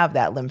don't have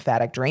that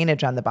lymphatic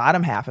drainage on the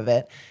bottom half of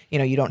it.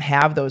 You don't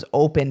have those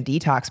open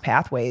detox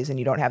pathways and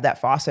you don't have that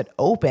faucet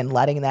open,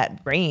 letting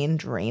that rain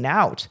drain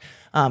out.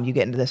 You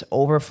get into this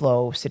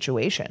overflow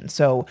situation.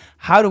 So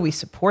how do we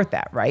support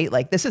that,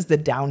 right? This is the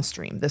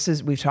downstream.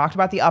 We've talked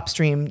about the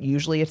upstream.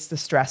 Usually it's the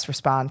stress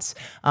response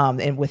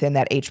and within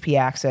that HP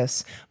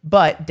axis.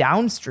 But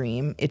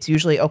downstream, it's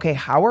usually, okay,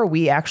 how are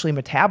we actually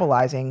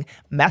metabolizing,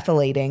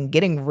 methylating,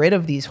 getting rid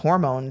of these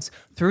hormones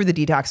through the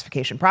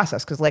detoxification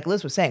process? Because like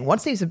Liz was saying,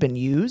 once these have been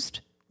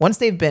used, once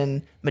they've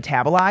been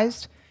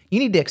metabolized, you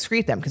need to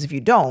excrete them, because if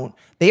you don't,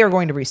 they are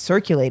going to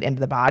recirculate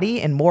into the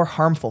body in more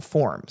harmful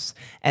forms.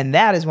 And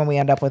that is when we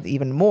end up with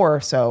even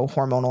more so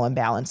hormonal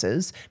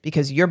imbalances,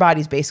 because your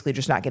body's basically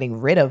just not getting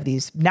rid of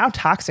these now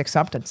toxic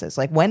substances.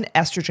 When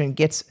estrogen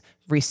gets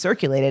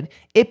recirculated,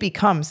 it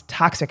becomes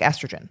toxic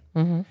estrogen.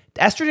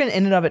 Estrogen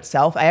in and of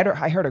itself,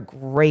 I heard a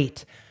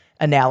great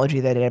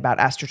analogy they did about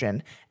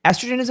estrogen.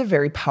 Estrogen is a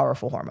very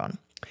powerful hormone.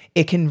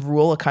 It can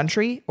rule a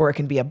country or it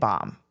can be a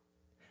bomb.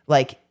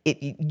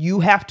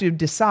 You have to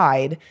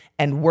decide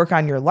and work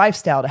on your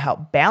lifestyle to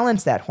help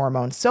balance that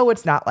hormone so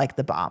it's not like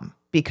the bomb.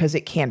 because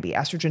it can be.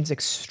 Estrogen's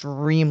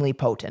extremely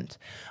potent,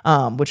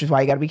 which is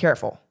why you got to be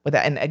careful with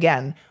that. And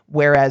again,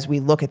 whereas we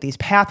look at these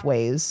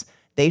pathways,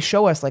 they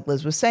show us, like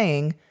Liz was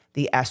saying,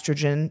 the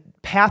estrogen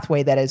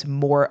pathway that is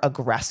more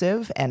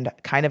aggressive and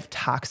kind of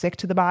toxic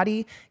to the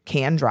body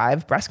can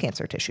drive breast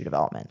cancer tissue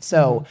development.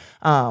 So,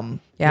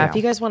 if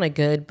you guys want a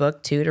good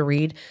book too to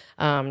read,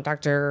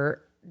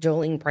 Dr.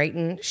 Jolene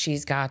Brighton,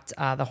 she's got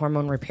the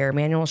Hormone Repair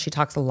Manual. She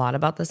talks a lot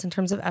about this in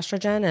terms of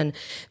estrogen and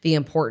the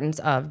importance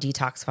of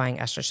detoxifying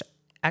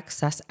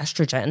excess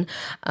estrogen.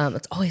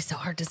 It's always so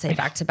hard to say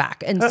back to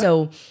back. And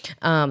so,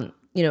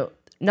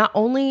 not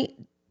only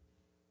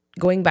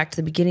going back to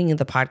the beginning of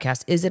the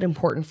podcast, is it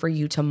important for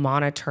you to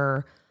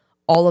monitor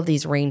all of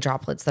these rain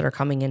droplets that are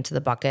coming into the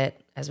bucket?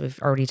 As we've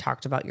already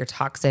talked about, your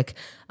toxic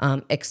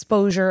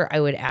exposure. I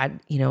would add,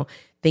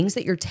 things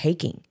that you're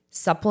taking,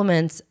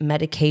 supplements,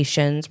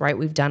 medications, right?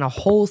 We've done a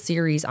whole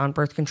series on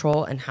birth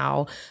control and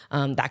how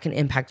that can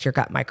impact your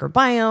gut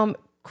microbiome,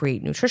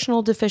 create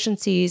nutritional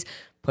deficiencies,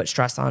 put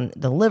stress on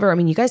the liver. I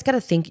mean, you guys got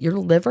to think your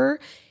liver.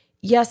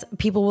 Yes,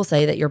 people will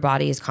say that your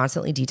body is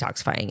constantly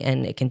detoxifying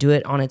and it can do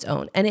it on its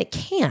own. And it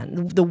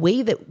can. The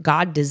way that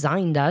God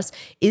designed us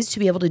is to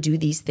be able to do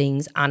these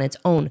things on its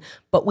own.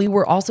 But we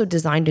were also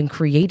designed and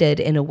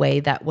created in a way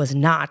that was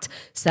not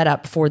set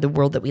up for the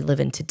world that we live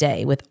in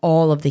today with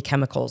all of the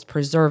chemicals,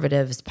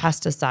 preservatives,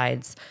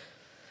 pesticides,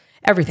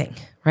 everything,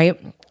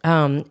 right?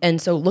 And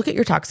so look at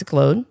your toxic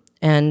load.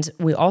 And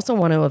we also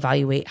want to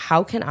evaluate,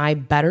 how can I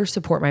better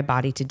support my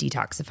body to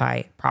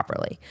detoxify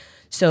properly?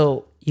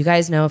 So you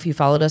guys know, if you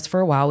followed us for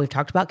a while, we've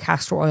talked about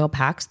castor oil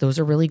packs. Those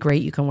are really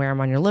great. You can wear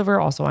them on your liver,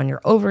 also on your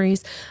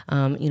ovaries,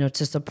 to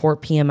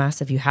support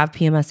PMS if you have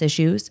PMS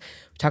issues.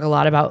 We talk a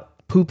lot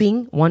about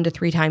pooping 1 to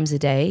 3 times a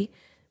day.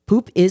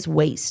 Poop is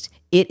waste.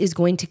 It is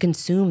going to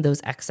consume those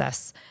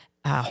excess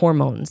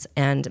hormones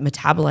and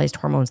metabolized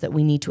hormones that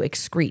we need to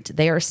excrete.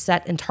 They are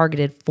set and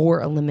targeted for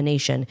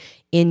elimination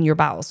in your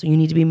bowels. So you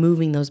need to be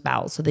moving those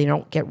bowels so they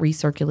don't get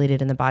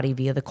recirculated in the body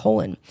via the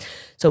colon.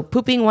 So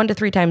pooping 1 to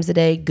 3 times a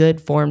day, good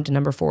formed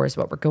number 4 is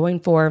what we're going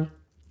for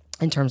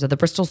in terms of the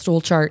Bristol stool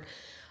chart.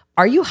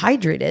 Are you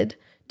hydrated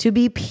to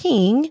be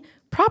peeing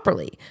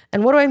properly?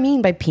 And what do I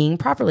mean by peeing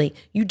properly?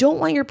 You don't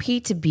want your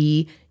pee to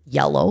be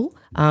yellow.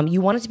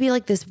 You want it to be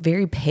like this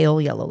very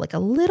pale yellow, like a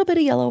little bit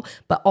of yellow,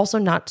 but also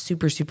not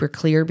super, super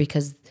clear,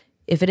 because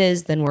if it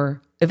is, then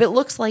if it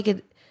looks like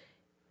it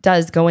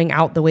does going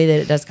out the way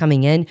that it does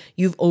coming in,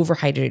 you've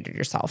overhydrated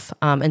yourself.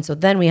 And so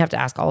then we have to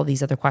ask all of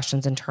these other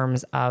questions in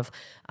terms of,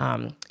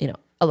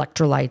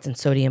 electrolytes and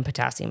sodium,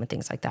 potassium, and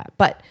things like that.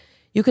 But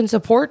you can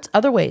support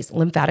other ways.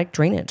 Lymphatic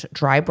drainage.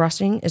 Dry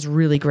brushing is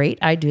really great.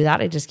 I do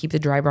that. I just keep the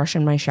dry brush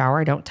in my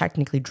shower. I don't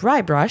technically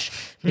dry brush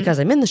because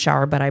I'm in the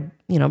shower, but I,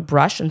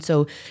 brush. And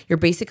so you're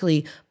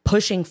basically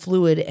pushing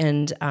fluid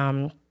and,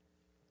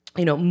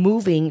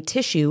 moving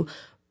tissue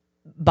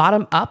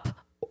bottom up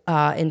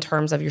in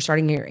terms of you're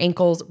starting at your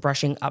ankles,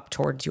 brushing up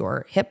towards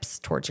your hips,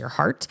 towards your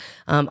heart.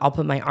 I'll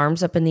put my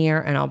arms up in the air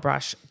and I'll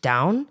brush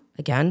down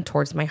again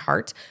towards my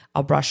heart.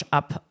 I'll brush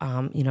up,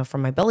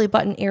 from my belly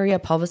button area,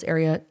 pelvis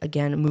area,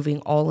 again,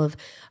 moving all of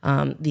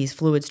these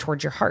fluids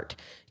towards your heart.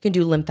 You can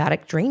do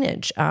lymphatic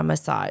drainage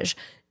massage.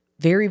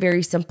 Very,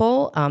 very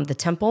simple. The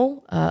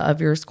temple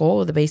of your skull,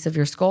 or the base of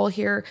your skull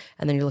here,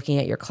 and then you're looking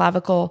at your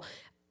clavicle.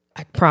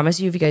 I promise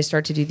you, if you guys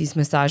start to do these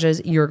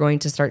massages, you're going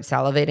to start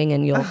salivating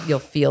and you'll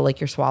feel like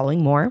you're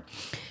swallowing more.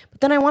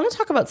 But then I want to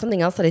talk about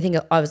something else that I think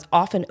is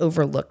often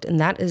overlooked, and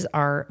that is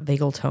our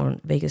vagal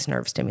tone, vagus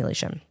nerve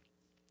stimulation.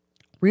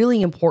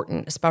 Really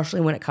important, especially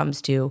when it comes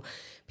to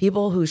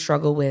people who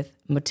struggle with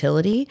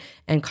motility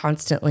and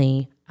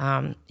constantly,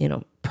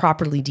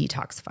 properly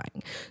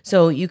detoxifying.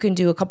 So you can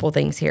do a couple of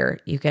things here.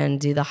 You can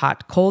do the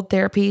hot cold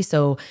therapy.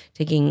 So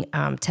taking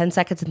 10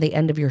 seconds at the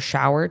end of your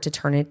shower to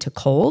turn it to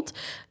cold.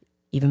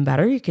 Even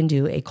better, you can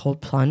do a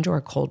cold plunge or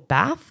a cold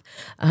bath.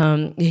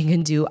 You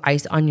can do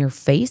ice on your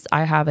face.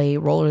 I have a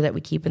roller that we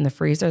keep in the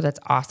freezer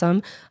that's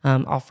awesome.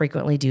 I'll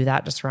frequently do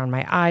that just around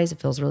my eyes. It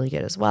feels really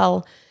good as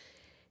well.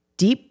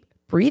 Deep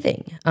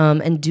breathing,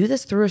 and do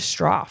this through a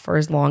straw for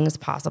as long as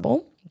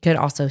possible. You could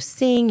also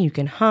sing, you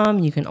can hum,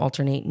 you can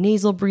alternate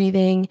nasal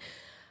breathing.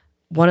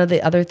 One of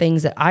the other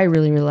things that I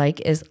really, really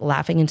like is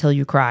laughing until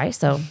you cry.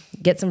 So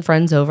get some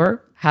friends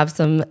over, have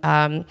some,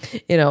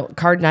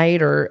 card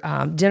night or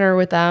dinner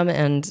with them,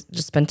 and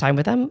just spend time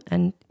with them,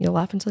 and you'll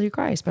laugh until you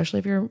cry, especially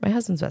if you're my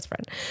husband's best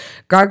friend.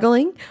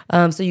 Gargling.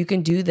 So you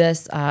can do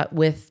this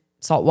with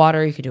salt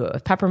water. You could do it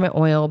with peppermint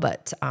oil,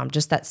 but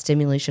just that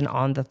stimulation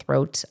on the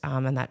throat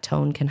and that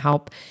tone can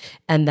help.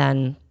 And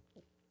then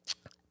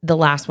the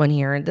last one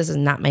here, this is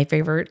not my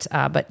favorite,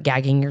 but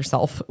gagging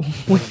yourself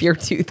with your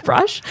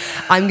toothbrush.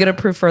 I'm going to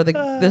prefer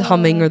the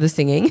humming or the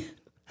singing.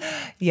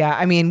 Yeah,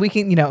 I mean, we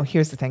can,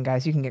 here's the thing,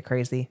 guys. You can get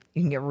crazy.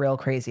 You can get real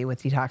crazy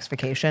with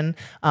detoxification.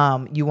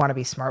 You want to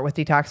be smart with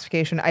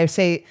detoxification.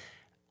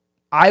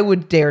 I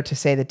would dare to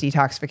say that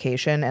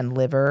detoxification and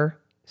liver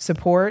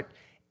support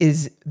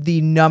is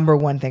the number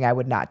one thing I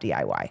would not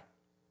DIY.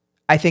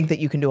 I think that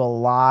you can do a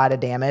lot of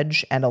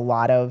damage and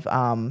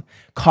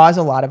cause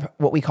a lot of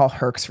what we call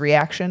Herx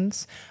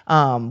reactions,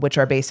 which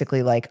are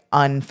basically like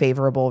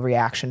unfavorable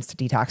reactions to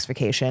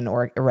detoxification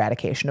or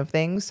eradication of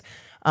things.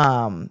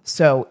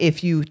 So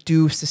if you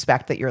do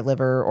suspect that your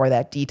liver or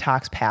that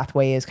detox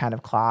pathway is kind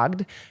of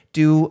clogged,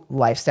 do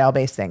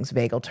lifestyle-based things.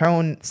 Vagal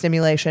tone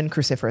stimulation,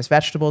 cruciferous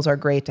vegetables are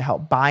great to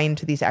help bind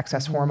to these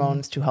excess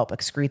hormones, to help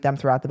excrete them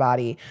throughout the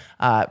body.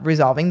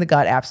 Resolving the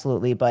gut,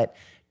 absolutely, but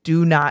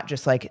do not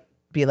just like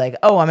be like,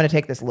 oh, I'm going to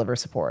take this liver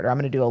support, or I'm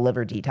going to do a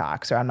liver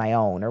detox or on my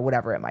own, or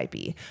whatever it might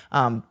be.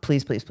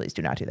 Please, please, please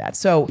do not do that.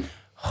 So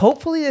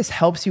hopefully this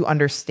helps you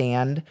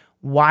understand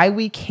why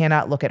we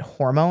cannot look at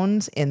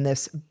hormones in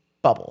this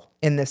bubble,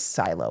 in this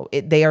silo.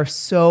 They are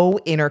so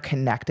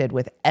interconnected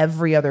with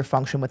every other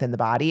function within the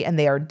body, and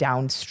they are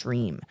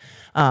downstream.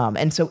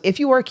 And so if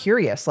you are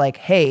curious, like,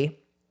 hey,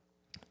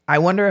 I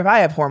wonder if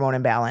I have hormone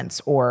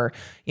imbalance, or,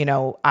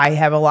 I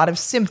have a lot of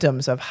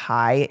symptoms of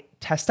high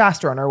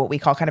testosterone, or what we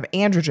call kind of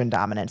androgen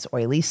dominance,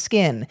 oily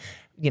skin,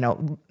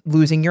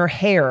 losing your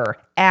hair,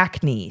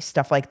 acne,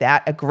 stuff like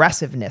that,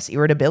 aggressiveness,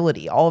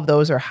 irritability, all of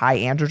those are high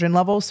androgen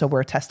levels. So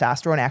where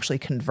testosterone actually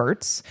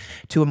converts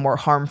to a more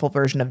harmful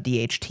version of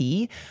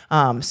DHT.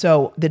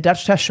 So the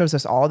Dutch test shows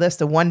us all of this.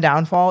 The one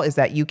downfall is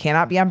that you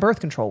cannot be on birth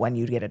control when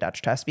you get a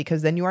Dutch test,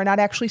 because then you are not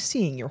actually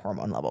seeing your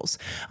hormone levels.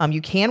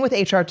 You can with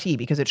HRT,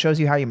 because it shows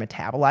you how you're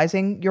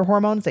metabolizing your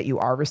hormones that you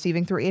are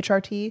receiving through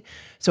HRT.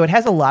 So it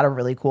has a lot of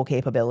really cool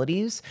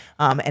capabilities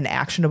and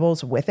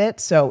actionables with it.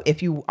 So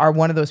if you are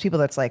one of those people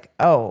that's like,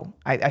 oh,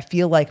 I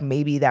feel like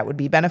maybe that would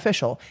be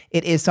beneficial,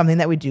 it is something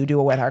that we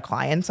do with our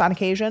clients on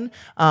occasion.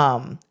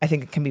 I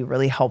think it can be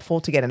really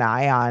helpful to get an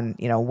eye on,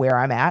 where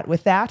I'm at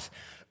with that.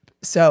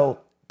 So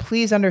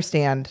please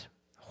understand,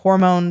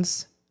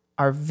 hormones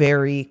are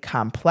very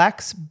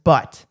complex,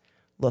 but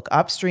look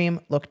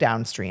upstream, look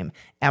downstream.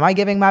 Am I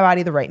giving my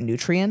body the right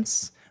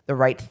nutrients, the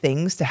right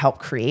things to help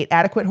create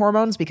adequate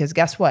hormones? Because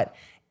guess what?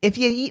 If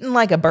you're eating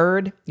like a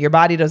bird, your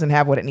body doesn't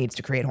have what it needs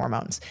to create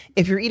hormones.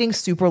 If you're eating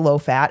super low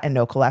fat and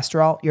no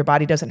cholesterol, your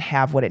body doesn't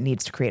have what it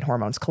needs to create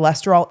hormones.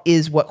 Cholesterol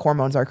is what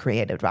hormones are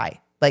created by.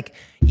 Like,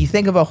 you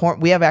think of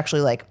we have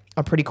actually like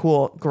a pretty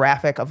cool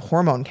graphic of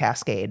hormone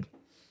cascade.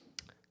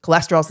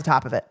 Cholesterol's the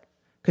top of it,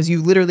 because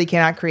you literally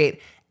cannot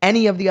create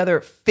any of the other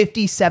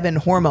 57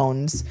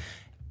 hormones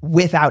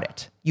without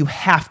it. You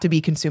have to be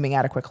consuming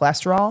adequate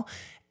cholesterol.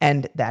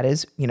 And that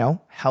is,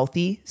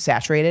 healthy,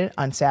 saturated,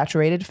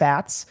 unsaturated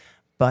fats,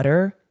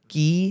 butter,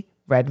 ghee,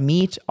 red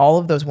meat, all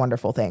of those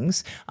wonderful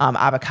things,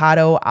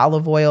 avocado,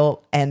 olive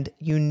oil, and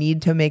you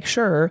need to make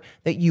sure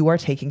that you are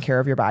taking care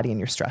of your body and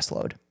your stress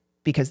load,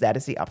 because that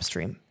is the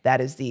upstream. That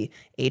is the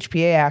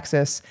HPA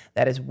axis.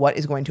 That is what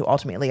is going to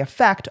ultimately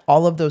affect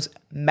all of those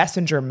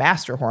messenger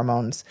master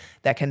hormones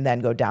that can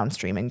then go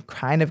downstream and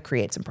kind of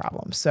create some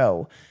problems.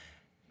 So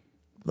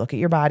look at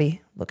your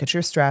body, look at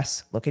your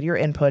stress, look at your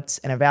inputs,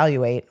 and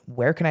evaluate,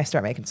 where can I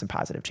start making some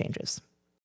positive changes?